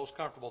the most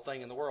comfortable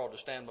thing in the world to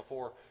stand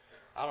before,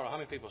 I don't know how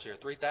many people's here,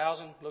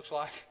 3,000 looks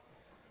like.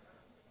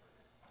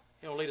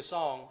 You know, lead a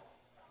song.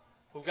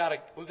 We've got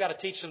to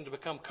teach them to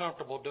become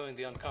comfortable doing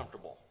the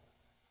uncomfortable.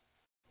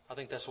 I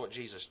think that's what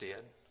Jesus did.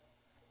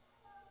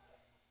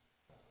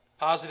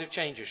 Positive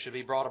changes should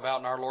be brought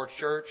about in our Lord's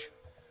church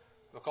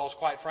because,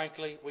 quite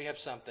frankly, we have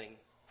something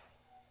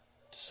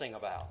to sing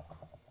about.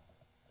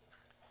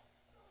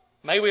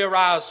 May we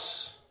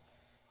arise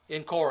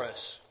in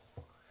chorus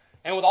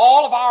and with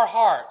all of our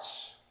hearts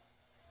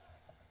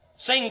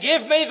sing,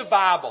 "Give me the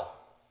Bible."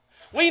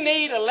 We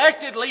need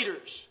elected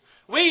leaders.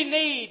 We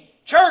need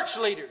church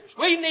leaders.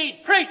 We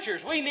need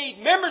preachers. We need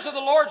members of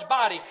the Lord's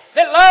body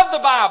that love the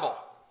Bible.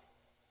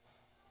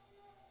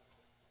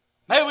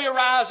 May we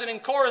arise and in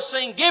chorus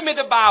sing, "Give me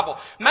the Bible."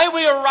 May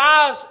we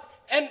arise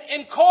and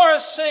in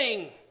chorus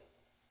sing,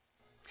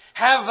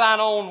 "Have thine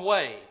own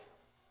way."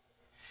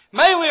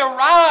 May we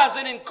arise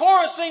and in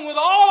chorus sing with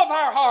all of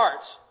our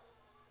hearts,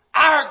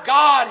 "Our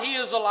God, He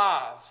is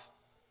alive."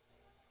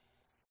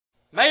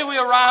 May we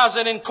arise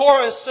and in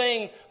chorus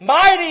sing,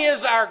 "Mighty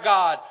is our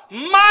God,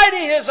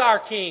 mighty is our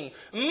King,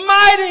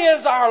 mighty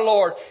is our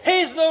Lord.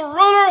 He's the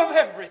ruler of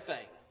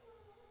everything."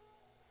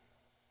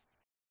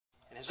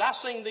 And as I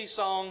sing these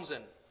songs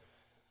and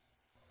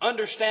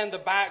understand the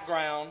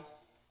background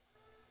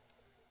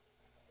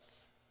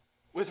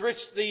with which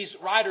these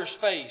writers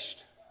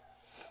faced,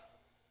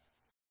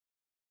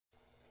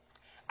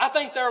 I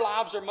think their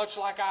lives are much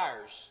like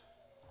ours.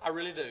 I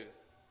really do.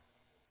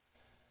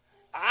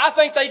 I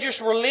think they just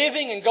were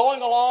living and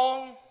going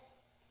along,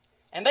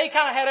 and they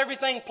kind of had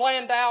everything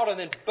planned out, and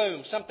then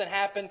boom, something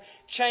happened,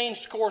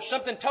 changed course,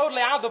 something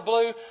totally out of the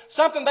blue,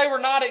 something they were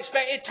not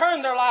expecting. It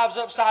turned their lives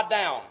upside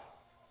down.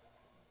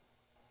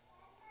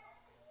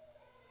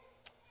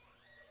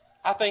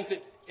 I think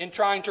that in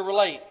trying to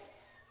relate,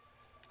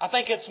 I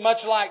think it's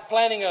much like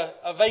planning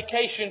a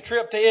vacation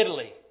trip to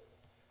Italy.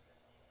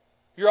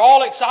 You're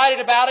all excited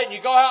about it, and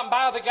you go out and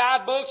buy the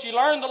guidebooks, you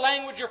learn the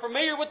language, you're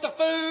familiar with the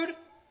food.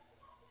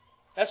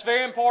 That's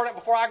very important.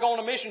 Before I go on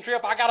a mission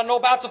trip, I got to know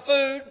about the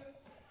food.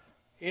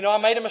 You know, I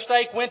made a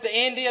mistake, went to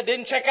India,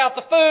 didn't check out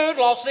the food,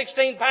 lost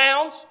 16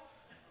 pounds.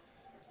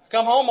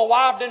 Come home, my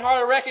wife didn't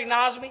hardly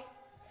recognize me.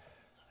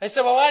 They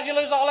said, "Well, why'd you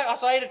lose all that?" I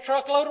said, "I ate a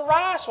truckload of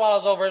rice while I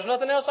was over there. There's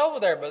nothing else over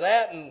there but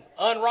that and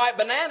unripe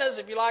bananas,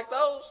 if you like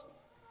those."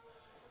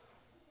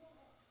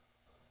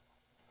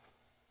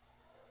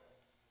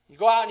 You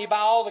go out and you buy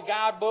all the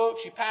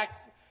guidebooks. You pack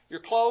your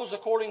clothes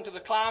according to the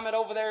climate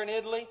over there in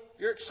Italy.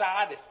 You're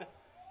excited.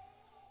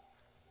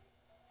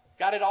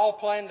 Got it all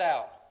planned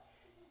out.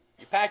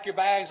 You pack your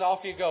bags,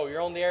 off you go.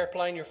 You're on the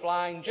airplane, you're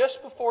flying just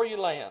before you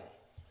land.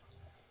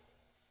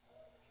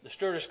 The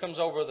stewardess comes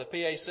over the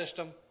PA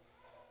system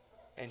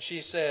and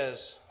she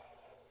says,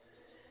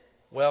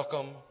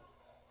 "Welcome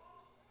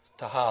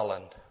to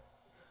Holland."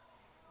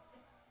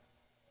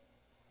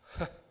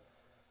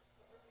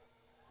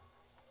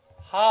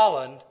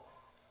 Holland?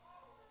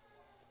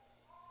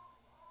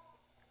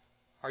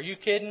 Are you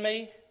kidding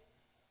me?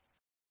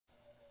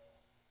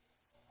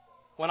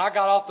 When I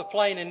got off the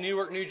plane in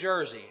Newark, New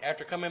Jersey,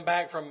 after coming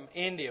back from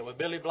India with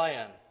Billy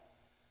Bland,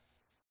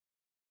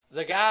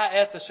 the guy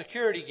at the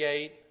security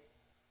gate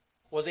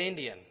was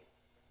Indian.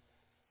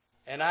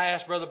 And I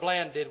asked Brother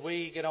Bland, did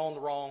we get on the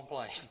wrong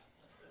plane?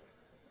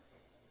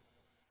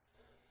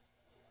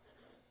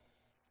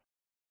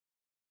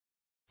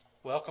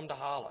 Welcome to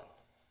Holland.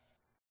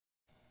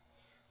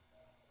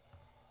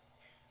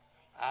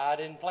 I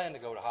didn't plan to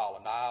go to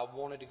Holland. I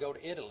wanted to go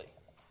to Italy.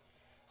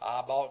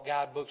 I bought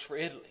guidebooks for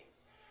Italy.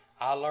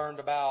 I learned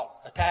about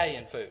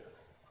Italian food.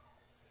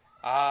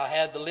 I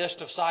had the list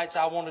of sites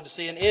I wanted to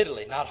see in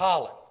Italy, not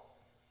Holland.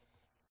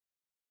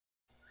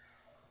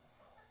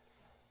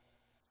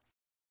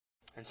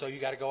 And so you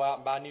got to go out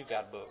and buy new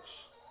guidebooks,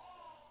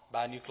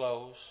 buy new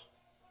clothes.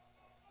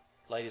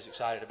 Ladies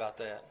excited about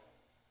that.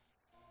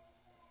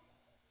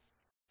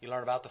 You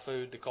learn about the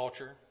food, the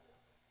culture.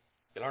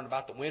 You learn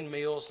about the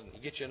windmills, and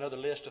you get you another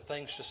list of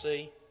things to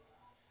see.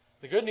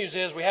 The good news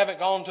is we haven't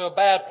gone to a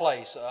bad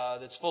place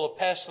that's full of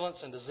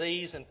pestilence and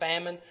disease and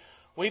famine.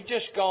 We've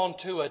just gone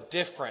to a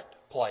different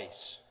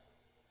place.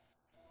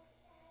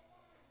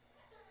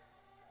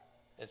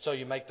 And so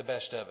you make the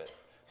best of it.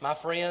 My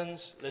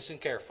friends, listen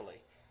carefully.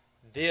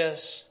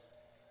 This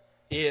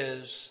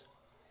is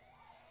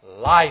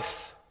life.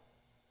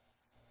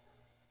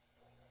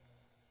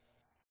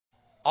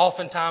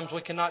 Oftentimes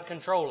we cannot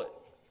control it.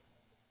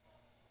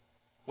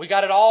 We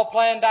got it all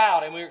planned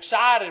out and we're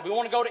excited. We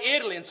want to go to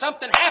Italy and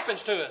something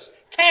happens to us.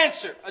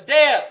 Cancer, a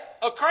death,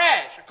 a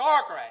crash, a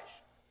car crash.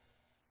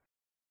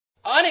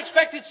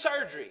 Unexpected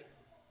surgery.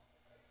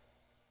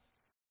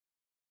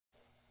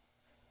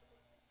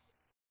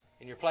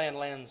 And your plane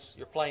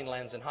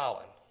lands in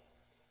Holland.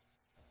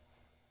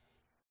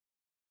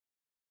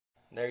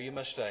 There you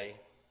must stay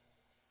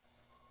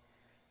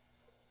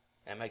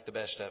and make the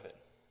best of it.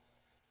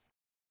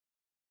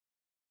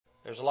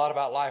 There's a lot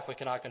about life we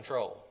cannot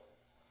control.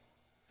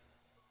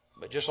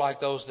 But just like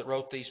those that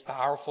wrote these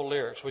powerful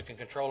lyrics, we can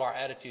control our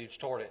attitudes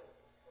toward it.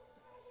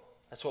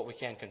 That's what we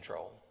can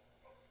control.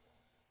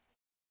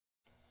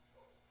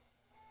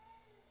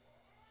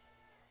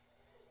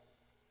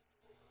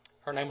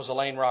 Her name was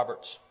Elaine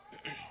Roberts.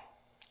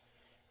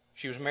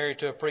 She was married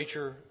to a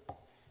preacher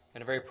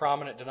in a very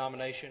prominent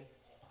denomination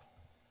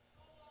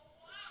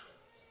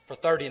for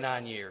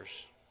 39 years.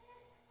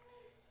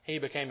 He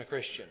became a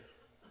Christian.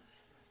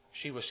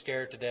 She was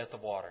scared to death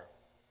of water.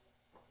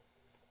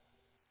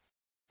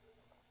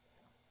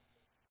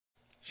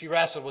 She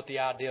wrestled with the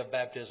idea of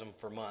baptism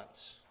for months.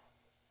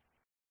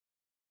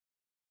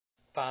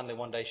 Finally,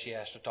 one day she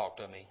asked to talk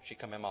to me. She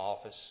come in my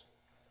office.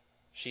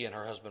 She and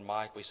her husband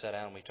Mike, we sat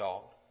down and we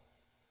talked.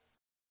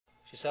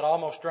 She said, "I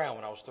almost drowned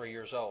when I was 3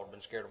 years old. I've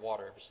been scared of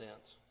water ever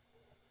since.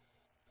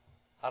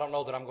 I don't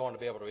know that I'm going to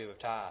be able to be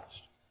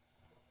baptized."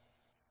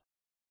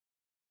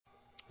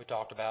 We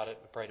talked about it.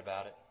 We prayed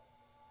about it.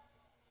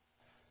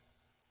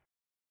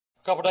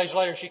 A couple of days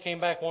later, she came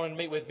back wanting to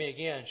meet with me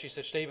again. She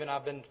said, "Stephen,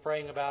 I've been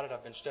praying about it.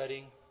 I've been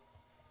studying."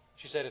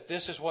 She said, "If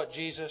this is what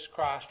Jesus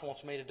Christ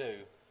wants me to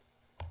do,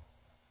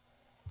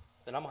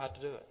 then I'm going to have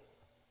to do it."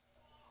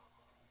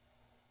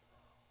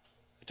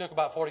 It took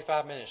about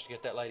 45 minutes to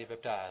get that lady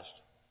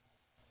baptized.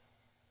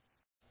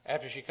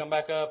 After she come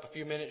back up, a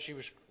few minutes, she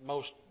was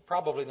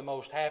probably the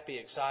most happy,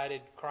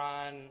 excited,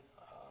 crying,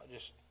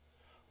 just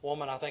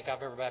woman I think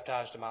I've ever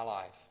baptized in my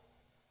life.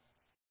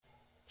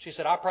 She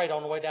said, "I prayed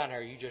on the way down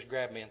here, you just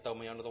grabbed me and throw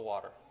me under the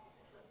water."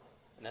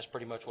 And that's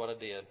pretty much what I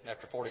did.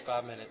 After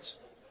 45 minutes,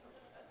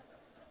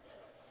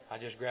 I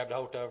just grabbed a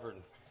hold of her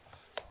and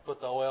put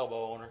the old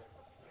elbow on her.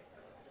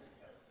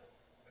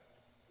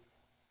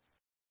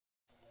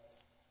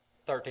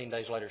 13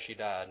 days later, she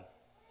died.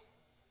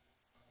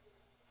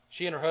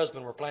 She and her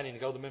husband were planning to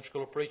go to the Memphis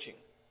School of Preaching.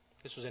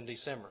 This was in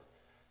December.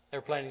 They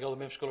were planning to go to the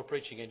Memphis School of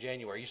Preaching in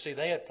January. You see,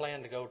 they had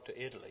planned to go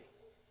to Italy.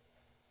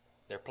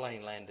 Their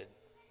plane landed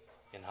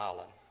in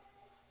Holland.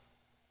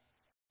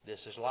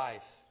 This is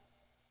life.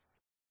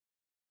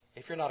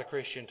 If you're not a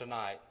Christian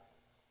tonight,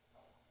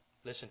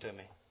 listen to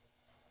me.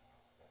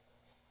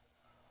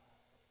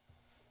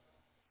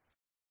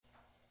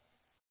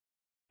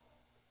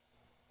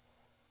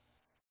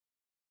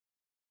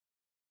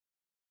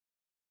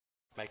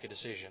 Make a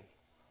decision.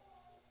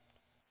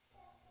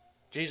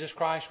 Jesus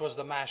Christ was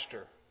the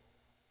master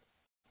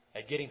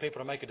at getting people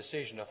to make a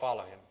decision to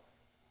follow Him.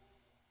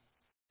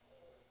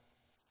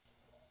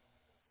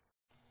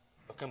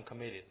 Become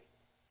committed.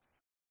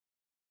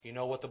 You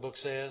know what the book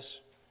says?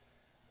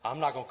 I'm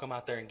not going to come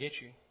out there and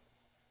get you.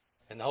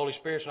 And the Holy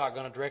Spirit's not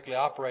going to directly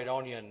operate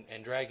on you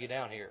and drag you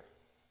down here.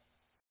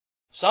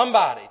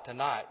 Somebody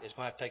tonight is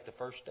going to have to take the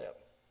first step.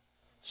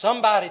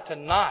 Somebody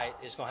tonight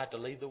is going to have to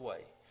lead the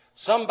way.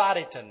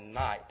 Somebody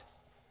tonight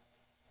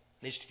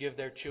needs to give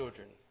their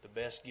children the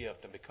best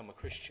gift and become a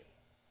Christian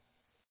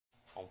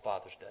on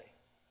Father's Day.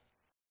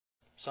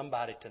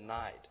 Somebody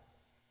tonight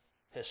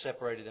has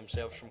separated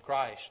themselves from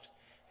Christ,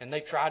 and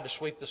they tried to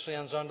sweep the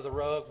sins under the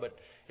rug, but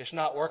it's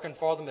not working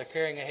for them. They're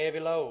carrying a heavy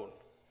load.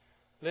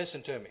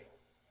 Listen to me.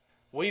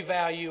 We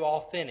value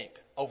authentic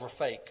over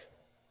fake.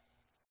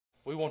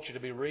 We want you to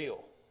be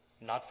real,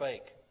 not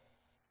fake.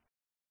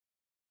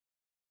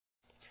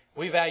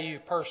 We value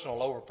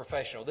personal over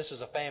professional. This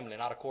is a family,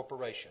 not a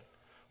corporation.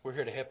 We're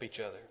here to help each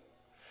other.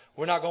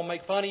 We're not going to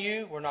make fun of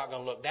you. We're not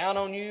going to look down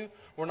on you.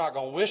 We're not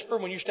going to whisper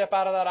when you step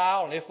out of that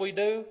aisle. And if we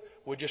do,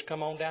 we'll just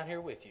come on down here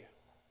with you.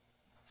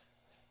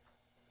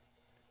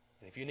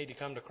 And if you need to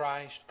come to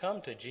Christ,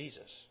 come to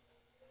Jesus.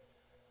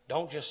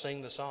 Don't just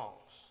sing the songs.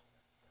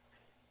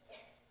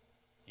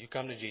 You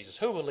come to Jesus.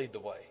 Who will lead the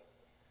way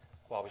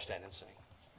while we stand and sing?